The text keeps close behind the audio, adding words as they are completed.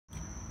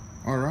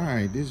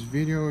Alright, this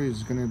video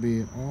is going to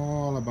be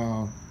all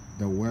about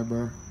the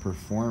Weber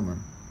Performer.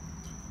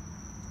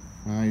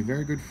 My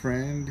very good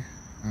friend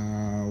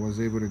was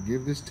able to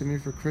give this to me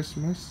for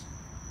Christmas,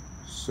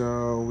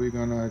 so we're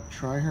going to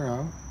try her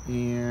out,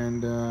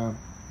 and I'm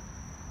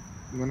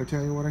going to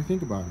tell you what I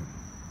think about it.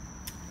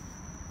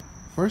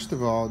 First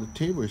of all, the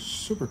table is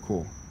super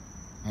cool.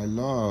 I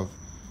love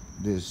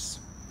this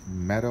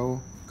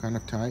metal kind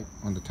of type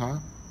on the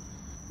top.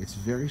 It's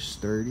very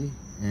sturdy,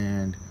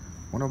 and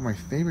one of my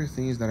favorite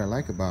things that I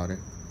like about it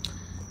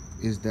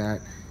is that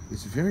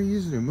it's very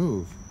easy to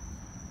move.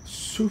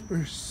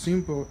 Super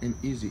simple and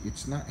easy.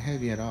 It's not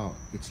heavy at all.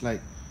 It's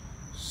like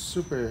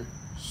super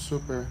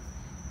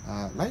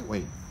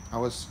lightweight. I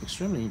was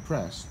extremely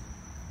impressed.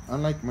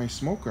 Unlike my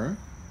smoker,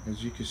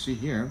 as you can see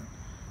here,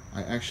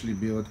 I actually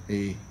built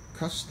a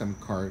custom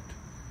cart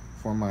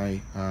for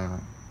my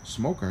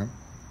smoker,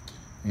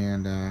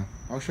 and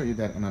I'll show you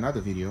that in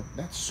another video.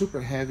 That's super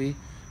heavy.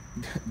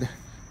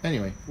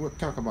 Anyway, we'll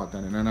talk about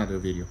that in another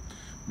video.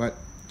 But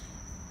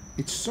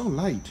it's so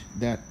light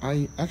that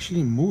I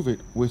actually move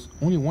it with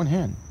only one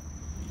hand.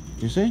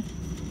 You see?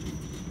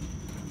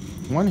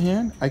 One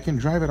hand, I can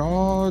drive it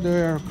all the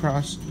way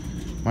across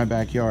my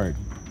backyard.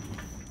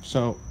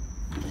 So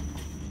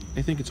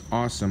I think it's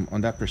awesome on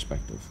that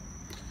perspective.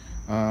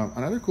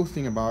 Another cool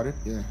thing about it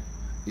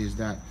is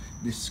that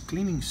this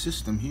cleaning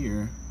system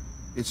here,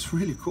 it's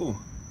really cool.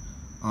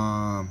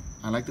 I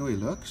like the way it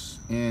looks,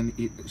 and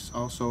it's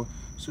also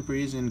super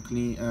easy and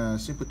clean,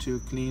 simple to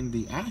clean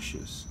the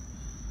ashes.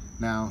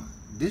 Now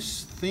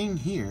this thing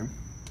here,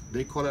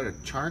 they call it a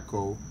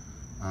charcoal.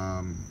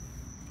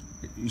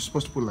 You're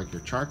supposed to put like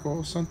your charcoal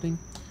or something,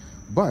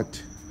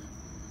 but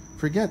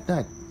forget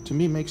that. To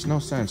me, it makes no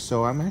sense.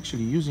 So I'm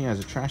actually using it as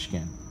a trash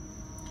can,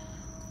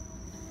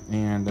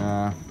 and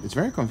it's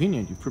very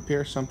convenient. You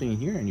prepare something in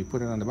here and you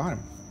put it on the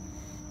bottom.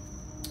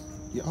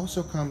 It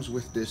also comes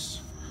with this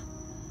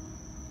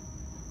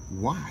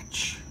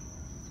watch,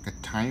 like a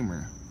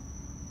timer.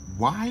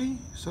 Why?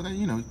 So that,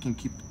 you know, you can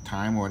keep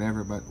time or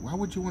whatever, but why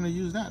would you want to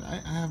use that?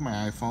 I have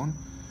my iPhone,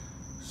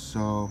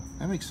 so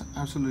that makes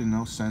absolutely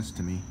no sense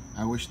to me.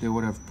 I wish they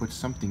would have put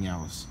something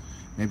else,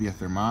 maybe a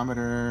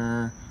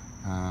thermometer,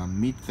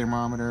 meat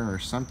thermometer or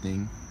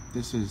something.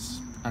 This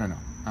is, I don't know,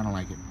 I don't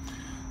like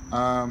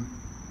it.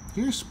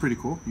 Here's pretty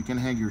cool. You can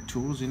hang your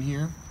tools in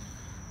here,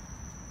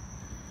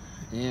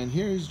 and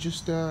here is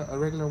just a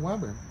regular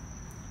Weber.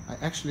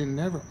 I actually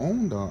never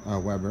owned a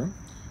Weber,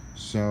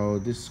 so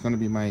this is going to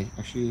be my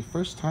actually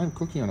first time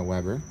cooking on a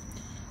Weber.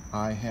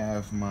 I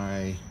have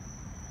my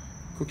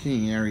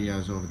cooking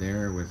areas over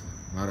there with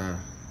a lot of,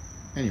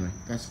 anyway,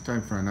 that's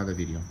time for another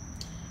video.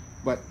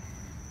 But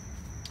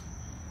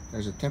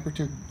there's a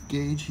temperature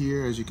gauge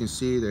here. As you can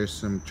see, there's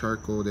some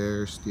charcoal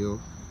there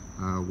still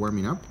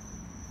warming up,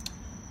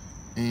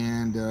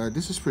 and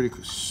this is pretty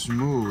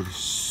smooth,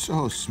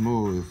 so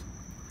smooth.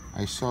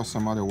 I saw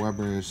some other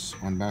Webers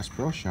on Bass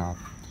Pro Shop,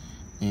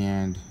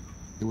 and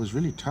it was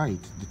really tight,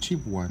 the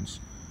cheap ones.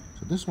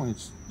 So this one,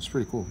 it's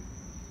pretty cool.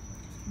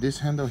 This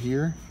handle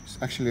here is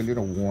actually a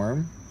little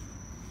warm,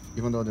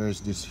 even though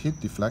there's this heat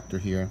deflector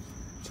here.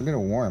 It's a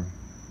little warm.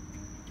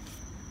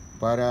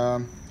 But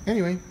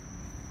anyway,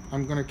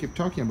 I'm gonna keep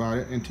talking about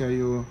it and tell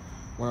you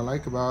what I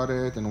like about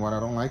it and what I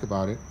don't like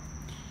about it.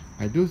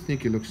 I do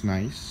think it looks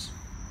nice,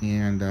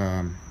 and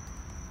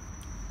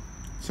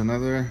it's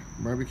another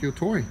barbecue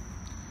toy.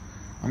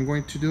 I'm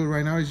going to do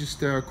right now is just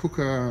cook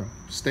a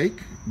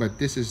steak, but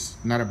this is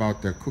not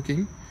about the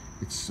cooking.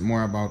 It's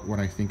more about what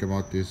I think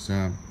about this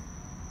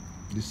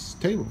this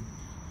table.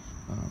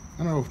 I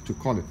don't know if to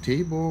call it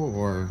table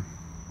or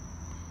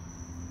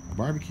a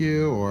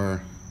barbecue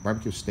or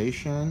barbecue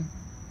station,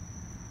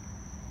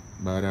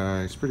 but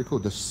it's pretty cool.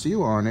 The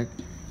seal on it,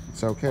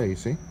 it's okay. You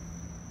see,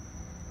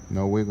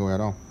 no wiggle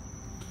at all.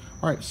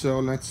 All right,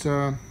 so let's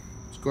go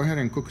ahead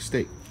and cook a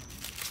steak.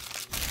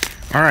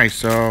 Alright,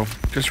 so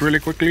just really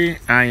quickly,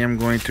 I am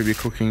going to be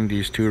cooking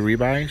these two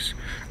ribeyes.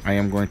 I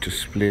am going to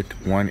split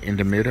one in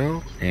the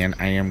middle, and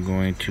I am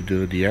going to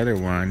do the other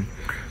one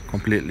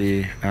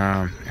completely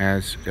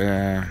as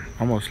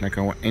almost like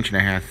an 1.5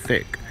 inches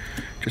thick,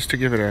 just to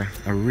give it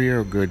a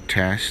real good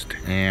test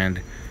and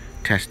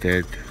test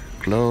it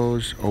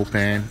close,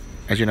 open.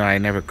 As you know, I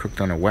never cooked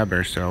on a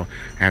Weber, so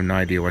I have no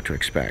idea what to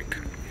expect.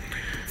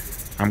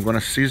 I'm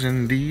gonna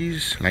season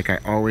these like I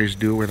always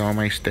do with all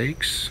my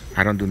steaks.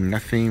 I don't do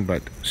nothing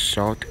but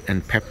salt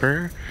and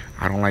pepper.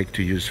 I don't like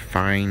to use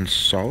fine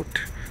salt.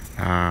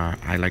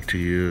 I like to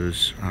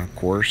use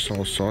coarse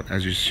salt,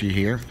 as you see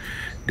here.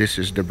 This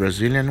is the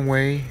Brazilian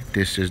way.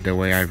 This is the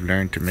way I've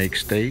learned to make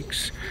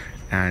steaks.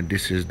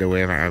 This is the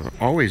way I've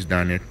always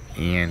done it,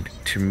 and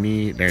to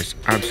me there's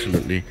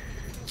absolutely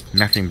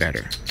nothing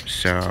better.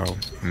 So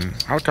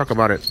I'll talk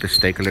about the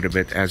steak a little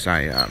bit as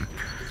I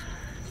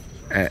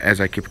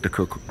keep the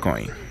cook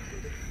going.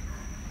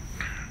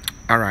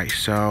 Alright,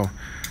 so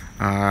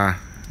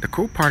the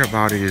cool part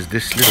about it is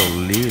this little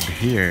lid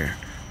here.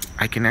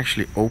 I can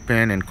actually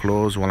open and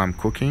close while I'm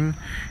cooking,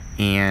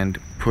 and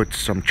put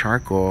some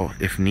charcoal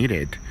if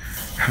needed.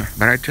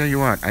 But I tell you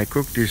what, I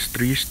cooked these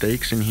 3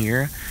 steaks in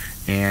here,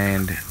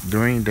 and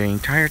during the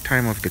entire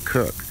time of the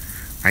cook,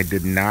 I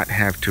did not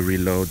have to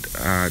reload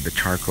the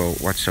charcoal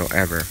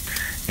whatsoever.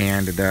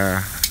 And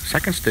the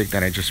second steak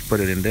that I just put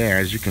it in there,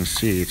 as you can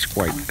see, it's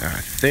quite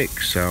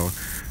thick, so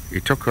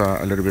it took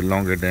a little bit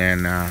longer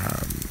than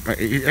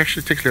it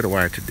actually takes a little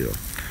while to do.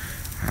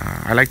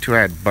 I like to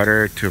add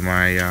butter to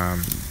my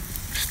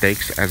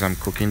steaks as I'm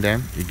cooking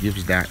them. It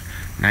gives that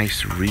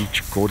nice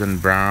rich golden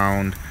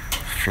brown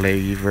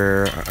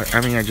flavor. I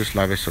mean, I just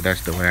love it, so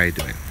that's the way I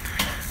do it.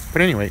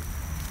 But anyway,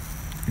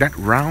 that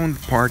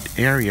round part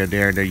area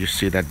there that you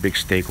see, that big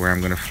steak where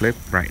I'm gonna flip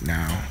right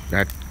now,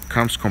 that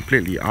comes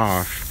completely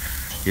off,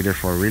 either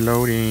for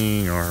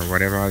reloading or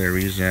whatever other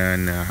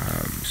reason.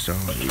 So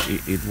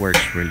it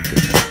works really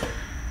good.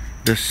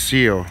 The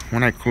seal,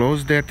 when I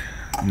closed it,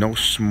 no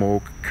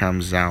smoke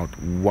comes out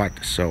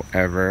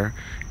whatsoever.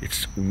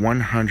 It's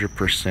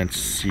 100%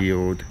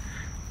 sealed,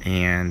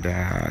 and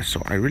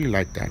so I really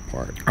like that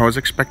part. I was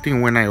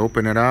expecting when I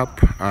open it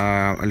up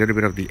a little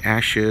bit of the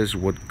ashes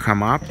would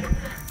come up,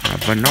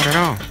 but not at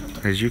all.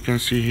 As you can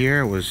see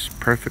here, it was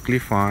perfectly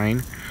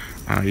fine.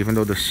 Even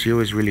though the seal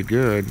is really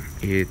good,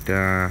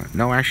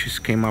 no ashes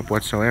came up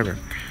whatsoever.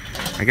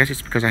 I guess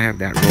it's because I have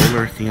that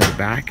roller thing at the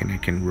back, and I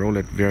can roll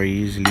it very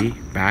easily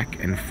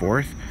back and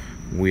forth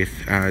with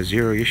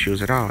 0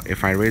 issues at all.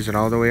 If I raise it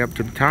all the way up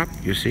to the top,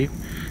 you see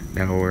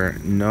there were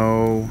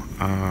no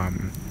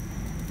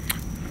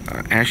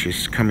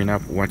ashes coming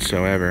up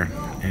whatsoever.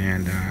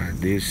 And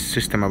this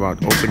system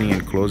about opening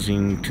and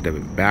closing to the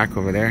back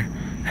over there,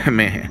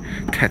 man,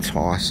 that's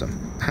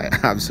awesome. I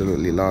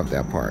absolutely love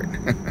that part.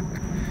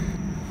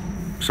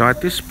 So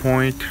at this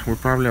point, we're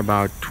probably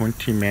about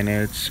 20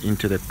 minutes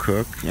into the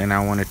cook, and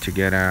I wanted to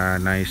get a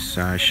nice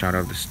shot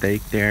of the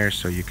steak there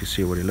so you can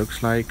see what it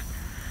looks like.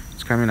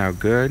 It's coming out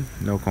good,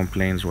 no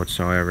complaints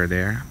whatsoever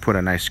there. Put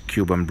a nice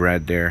Cuban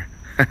bread there.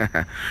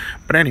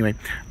 But anyway,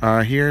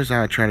 here's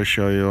trying to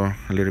show you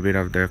a little bit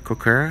of the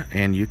cooker,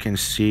 and you can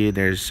see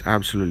there's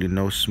absolutely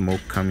no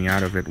smoke coming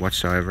out of it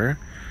whatsoever.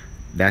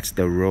 That's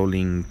the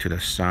rolling to the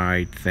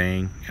side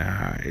thing.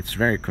 It's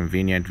very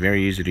convenient,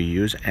 very easy to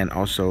use, and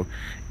also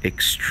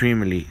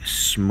extremely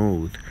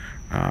smooth.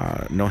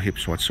 No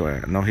hips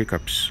whatsoever, no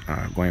hiccups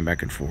going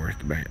back and forth,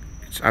 but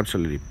it's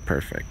absolutely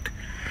perfect.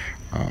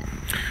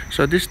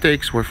 So these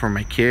steaks were for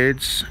my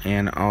kids,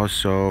 and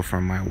also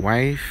for my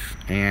wife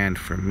and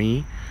for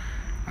me.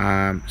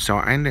 So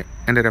I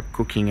ended up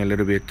cooking a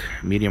little bit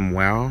medium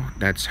well.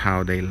 That's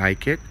how they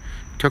like it.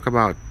 Took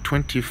about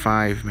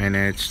 25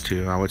 minutes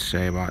to, I would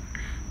say, about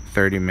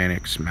 30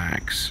 minutes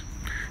max.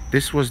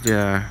 This was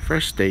the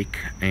first steak,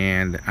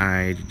 and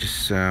I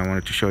just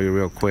wanted to show you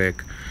real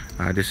quick.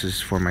 This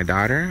is for my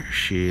daughter.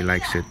 She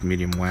likes it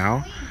medium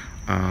well,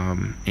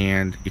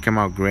 and it came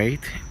out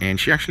great. And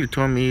she actually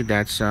told me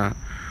that's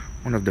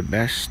one of the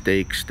best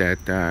steaks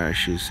that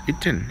she's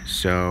eaten.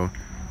 So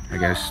I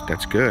guess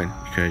that's good,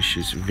 because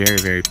she's very,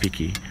 very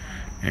picky,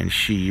 and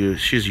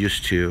she's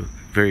used to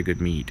very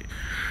good meat.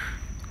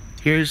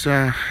 Here's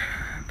the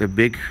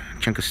big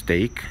chunk of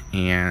steak,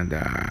 and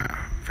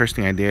first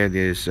thing I did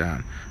is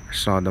I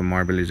saw the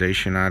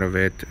marbleization out of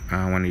it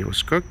when it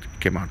was cooked. It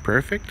came out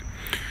perfect,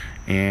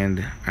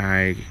 and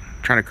I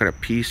try to cut a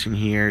piece in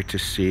here to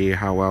see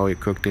how well it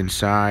cooked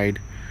inside.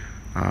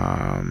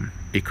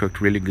 It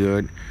cooked really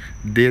good.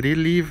 Did it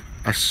leave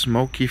a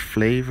smoky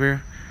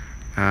flavor?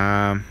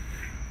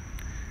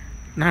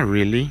 Not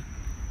really.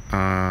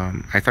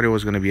 I thought it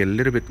was going to be a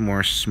little bit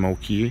more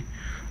smoky,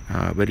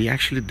 but he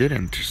actually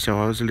didn't,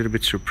 so I was a little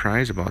bit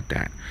surprised about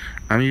that.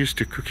 I'm used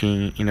to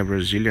cooking in a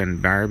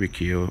Brazilian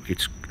barbecue.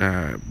 It's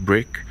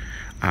brick,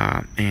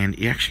 and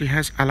it actually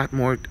has a lot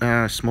more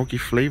smoky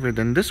flavor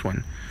than this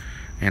one.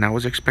 And I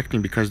was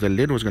expecting, because the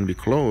lid was going to be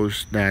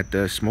closed, that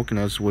the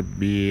smokiness would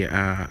be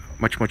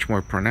much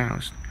more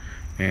pronounced,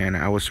 and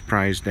I was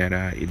surprised that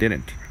it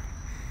didn't.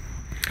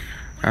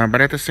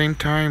 But at the same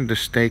time, the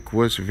steak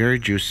was very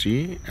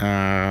juicy,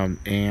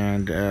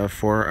 and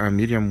for a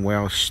medium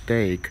well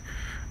steak,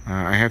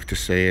 I have to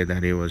say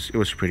that it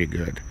was pretty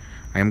good.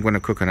 I am going to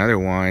cook another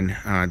one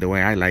the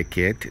way I like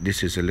it.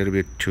 This is a little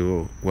bit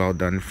too well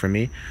done for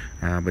me,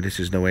 but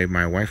this is the way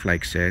my wife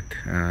likes it,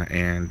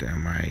 and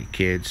my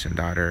kids and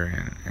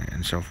daughter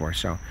and so forth.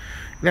 So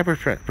that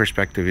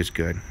perspective is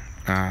good.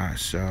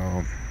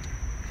 So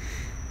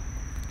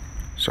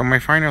my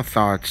final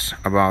thoughts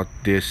about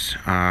this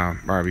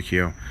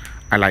barbecue: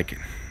 I like it.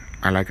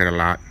 I like it a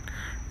lot.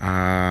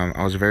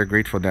 I was very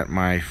grateful that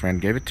my friend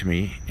gave it to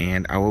me,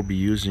 and I will be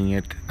using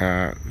it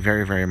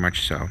very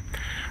much so.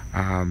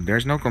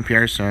 There's no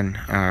comparison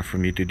for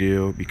me to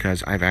do,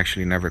 because I've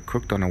actually never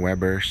cooked on a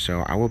Weber,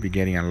 so I will be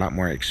getting a lot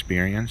more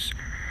experience,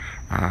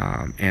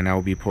 and I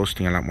will be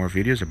posting a lot more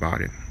videos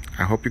about it.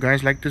 I hope you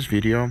guys like this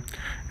video.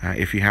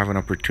 If you have an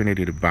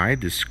opportunity to buy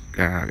this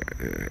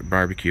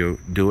barbecue,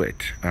 do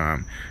it.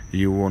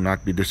 You will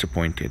not be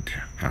disappointed.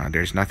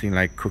 There's nothing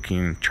like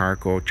cooking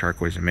charcoal.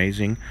 Charcoal is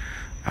amazing.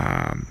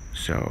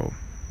 So,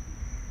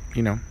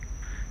 you know,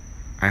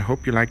 I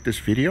hope you like this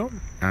video.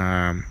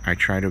 I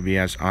try to be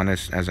as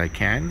honest as I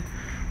can.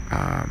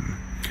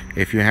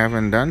 If you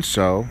haven't done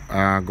so,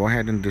 go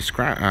ahead and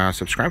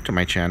subscribe to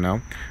my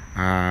channel.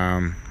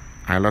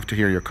 I love to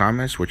hear your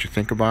comments, what you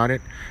think about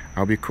it.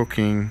 I'll be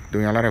doing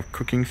a lot of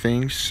cooking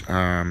things,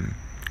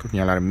 cooking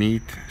a lot of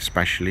meat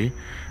especially,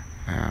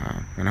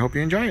 and I hope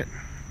you enjoy it.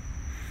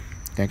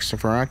 Thanks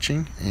for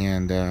watching,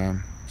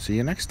 and see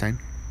you next time.